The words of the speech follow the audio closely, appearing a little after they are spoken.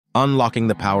unlocking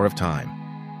the power of time.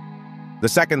 The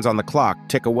seconds on the clock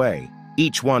tick away,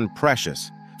 each one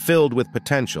precious, filled with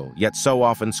potential, yet so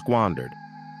often squandered.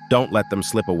 Don't let them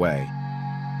slip away.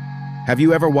 Have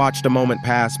you ever watched a moment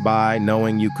pass by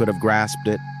knowing you could have grasped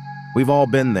it? We've all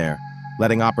been there,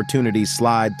 letting opportunities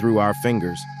slide through our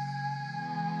fingers.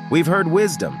 We've heard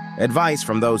wisdom, advice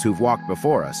from those who've walked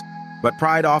before us, but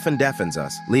pride often deafens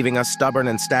us, leaving us stubborn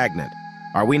and stagnant.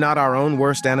 Are we not our own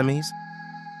worst enemies?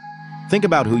 Think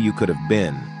about who you could have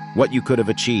been, what you could have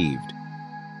achieved.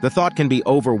 The thought can be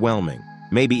overwhelming,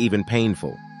 maybe even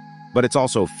painful, but it's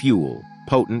also fuel,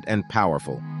 potent and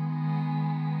powerful.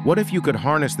 What if you could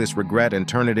harness this regret and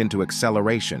turn it into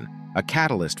acceleration, a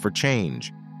catalyst for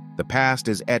change? The past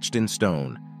is etched in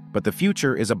stone, but the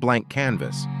future is a blank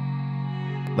canvas.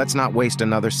 Let's not waste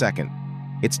another second.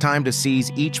 It's time to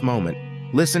seize each moment,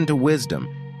 listen to wisdom,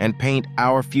 and paint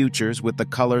our futures with the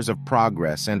colors of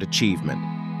progress and achievement.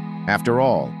 After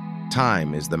all,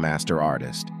 time is the master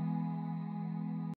artist.